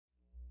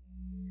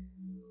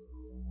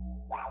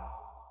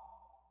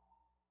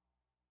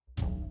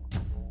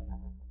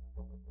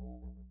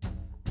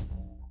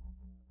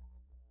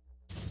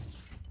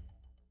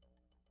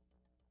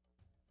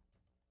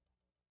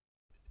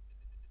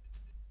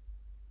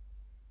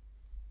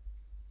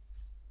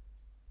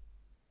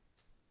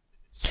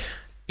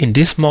In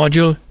this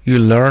module,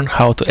 you'll learn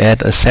how to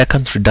add a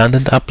second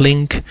redundant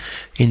uplink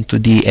into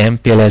the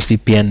MPLS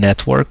VPN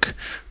network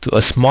to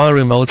a small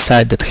remote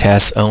site that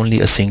has only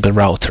a single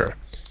router.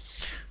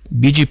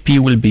 BGP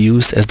will be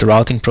used as the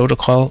routing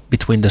protocol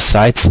between the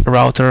site's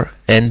router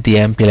and the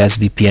MPLS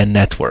VPN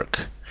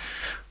network.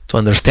 To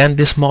understand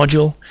this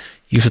module,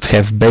 you should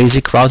have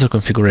basic router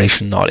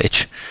configuration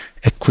knowledge,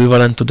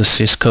 equivalent to the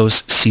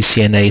Cisco's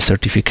CCNA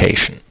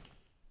certification.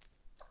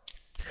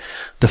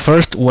 The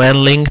first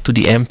WAN link to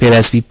the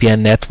MPLS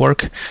VPN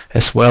network,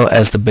 as well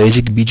as the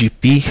basic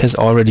BGP, has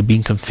already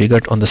been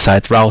configured on the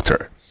site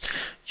router.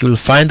 You will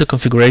find the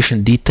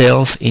configuration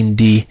details in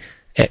the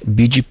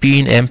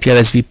BGP in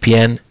MPLS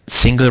VPN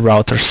single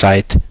router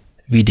site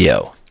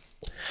video.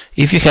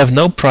 If you have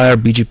no prior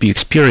BGP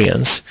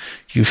experience,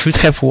 you should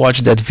have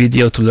watched that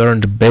video to learn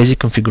the basic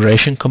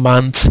configuration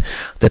commands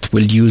that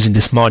we'll use in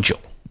this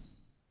module.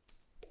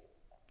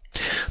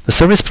 The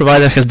service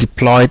provider has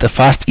deployed a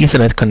fast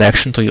Ethernet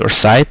connection to your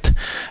site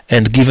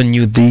and given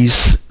you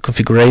these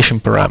configuration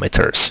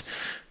parameters.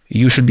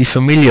 You should be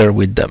familiar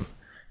with them.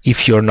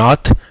 If you're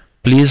not,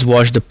 please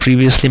watch the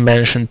previously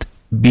mentioned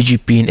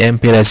BGP in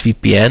MPLS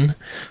VPN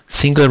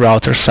single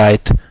router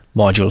site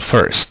module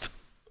first.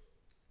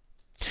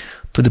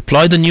 To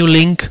deploy the new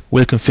link,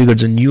 we'll configure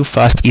the new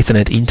fast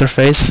Ethernet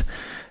interface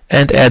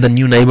and add a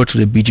new neighbor to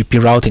the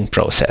BGP routing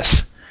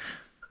process.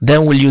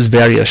 Then we'll use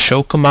various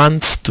show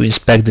commands to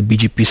inspect the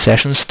BGP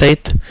session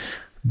state,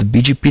 the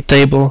BGP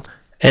table,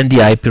 and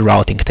the IP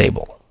routing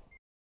table.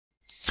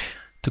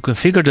 To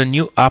configure the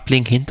new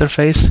uplink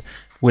interface,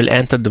 we'll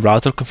enter the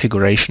router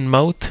configuration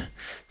mode,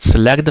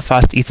 select the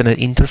fast Ethernet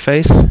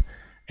interface,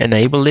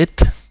 enable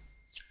it,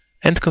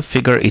 and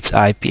configure its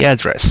IP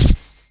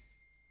address.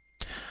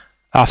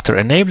 After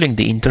enabling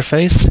the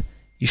interface,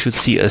 you should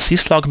see a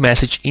syslog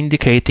message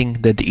indicating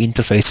that the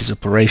interface is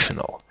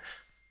operational.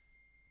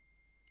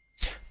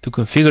 To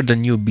configure the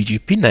new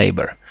BGP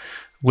neighbor,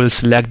 we'll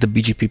select the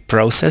BGP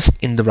process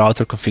in the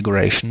router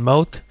configuration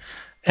mode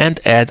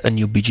and add a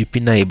new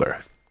BGP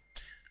neighbor.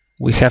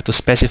 We have to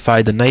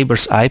specify the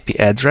neighbor's IP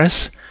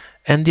address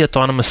and the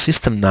autonomous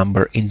system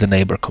number in the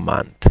neighbor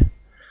command.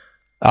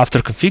 After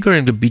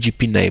configuring the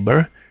BGP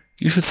neighbor,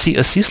 you should see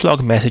a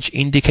syslog message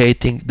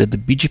indicating that the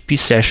BGP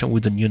session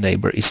with the new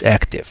neighbor is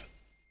active.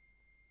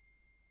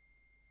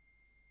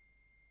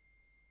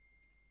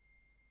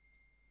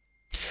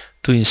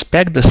 To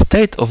inspect the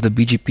state of the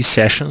BGP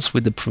sessions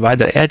with the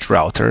provider edge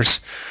routers,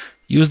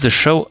 use the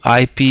show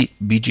IP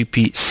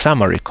BGP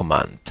summary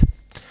command.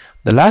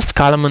 The last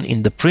column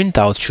in the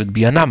printout should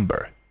be a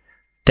number.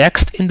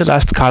 Text in the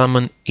last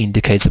column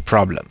indicates a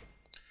problem.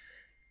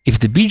 If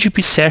the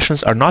BGP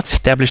sessions are not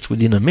established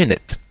within a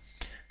minute,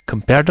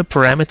 compare the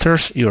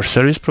parameters your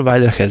service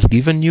provider has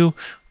given you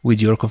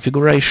with your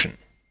configuration.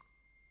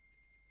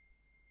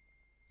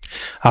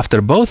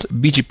 After both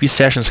BGP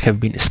sessions have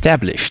been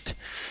established,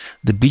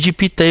 the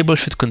BGP table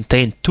should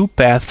contain two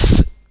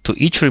paths to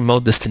each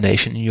remote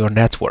destination in your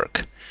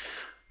network.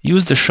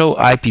 Use the show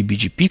IP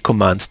BGP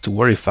command to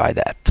verify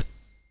that.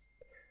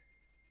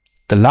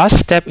 The last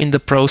step in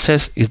the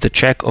process is the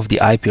check of the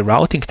IP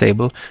routing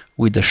table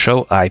with the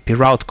show IP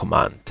route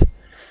command.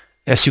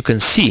 As you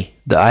can see,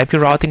 the IP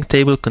routing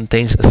table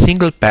contains a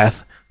single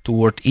path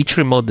toward each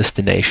remote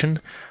destination,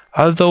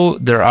 although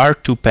there are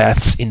two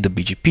paths in the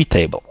BGP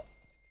table.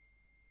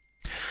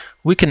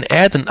 We can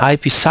add an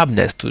IP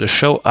subnet to the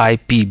show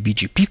IP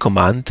BGP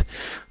command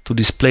to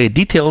display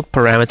detailed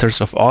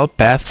parameters of all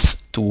paths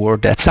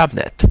toward that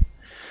subnet.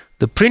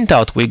 The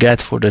printout we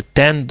get for the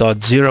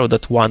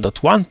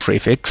 10.0.1.1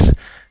 prefix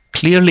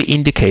clearly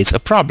indicates a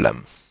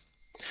problem.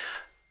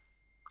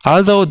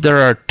 Although there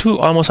are two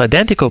almost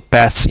identical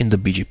paths in the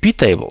BGP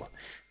table,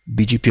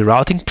 BGP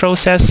routing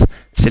process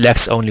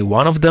selects only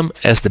one of them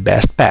as the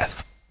best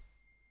path.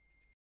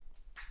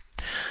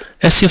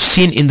 As you've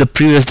seen in the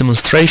previous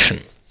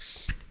demonstration,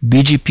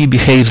 BGP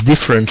behaves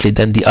differently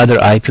than the other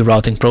IP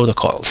routing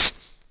protocols.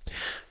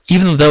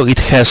 Even though it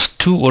has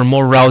two or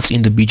more routes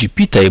in the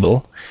BGP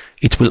table,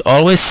 it will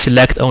always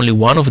select only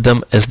one of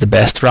them as the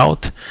best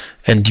route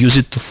and use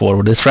it to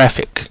forward the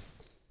traffic.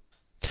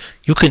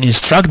 You can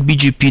instruct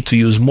BGP to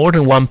use more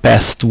than one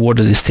path toward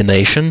the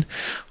destination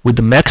with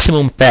the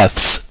maximum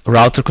paths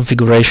router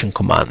configuration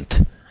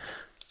command.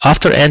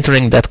 After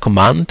entering that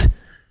command,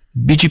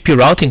 BGP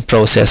routing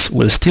process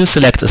will still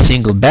select a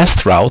single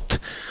best route,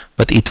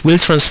 but it will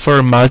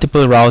transfer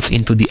multiple routes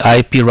into the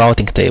IP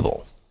routing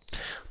table.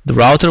 The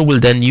router will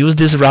then use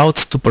these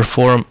routes to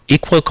perform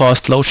equal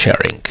cost load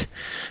sharing,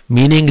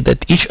 meaning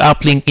that each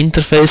uplink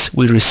interface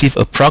will receive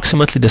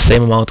approximately the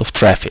same amount of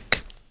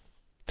traffic.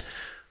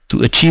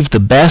 To achieve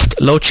the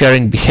best load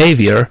sharing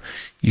behavior,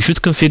 you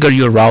should configure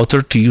your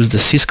router to use the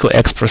Cisco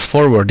Express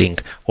Forwarding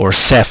or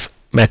CEF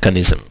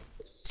mechanism.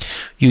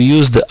 You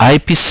use the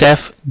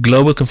IPCEF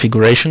global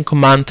configuration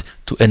command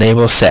to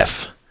enable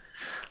CEF.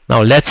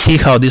 Now let's see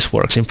how this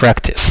works in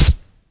practice.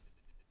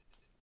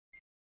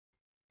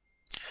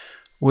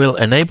 We'll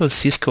enable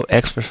Cisco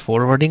Express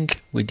Forwarding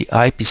with the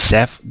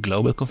IPCEF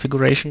global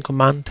configuration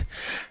command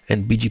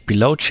and BGP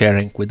load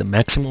sharing with the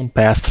maximum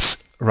paths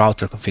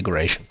router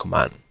configuration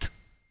command.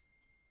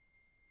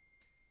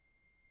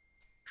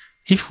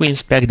 If we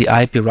inspect the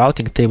IP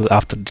routing table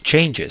after the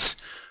changes,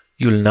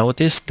 you'll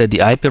notice that the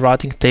IP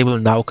routing table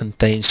now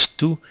contains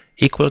two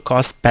equal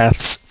cost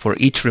paths for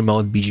each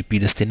remote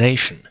BGP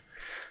destination,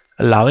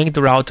 allowing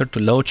the router to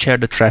load share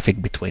the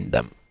traffic between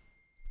them.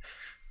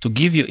 To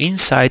give you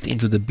insight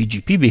into the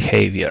BGP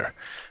behavior,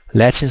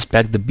 let's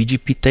inspect the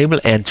BGP table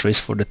entries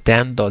for the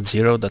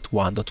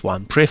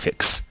 10.0.1.1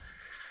 prefix.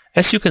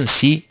 As you can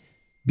see,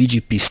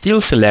 BGP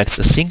still selects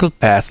a single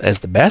path as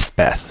the best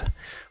path,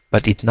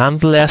 but it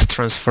nonetheless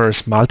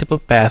transfers multiple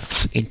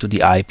paths into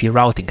the IP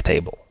routing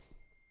table.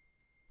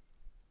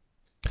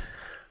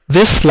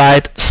 This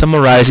slide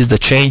summarizes the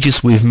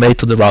changes we've made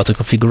to the router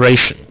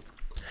configuration.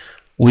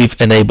 We've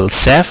enabled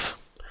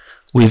Ceph,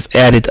 we've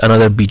added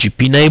another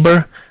BGP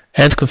neighbor,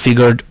 and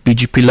configured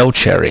BGP load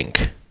sharing.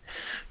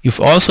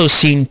 You've also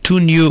seen two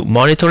new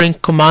monitoring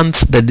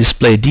commands that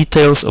display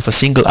details of a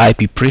single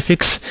IP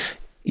prefix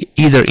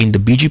either in the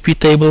BGP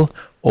table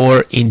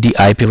or in the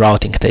IP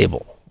routing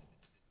table.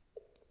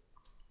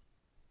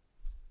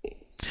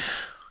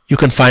 You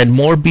can find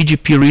more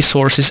BGP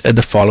resources at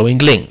the following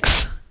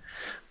links.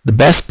 The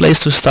best place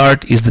to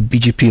start is the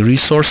BGP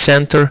Resource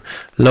Center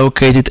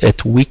located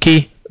at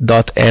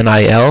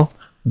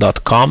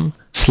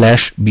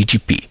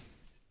wiki.nil.com/BGP.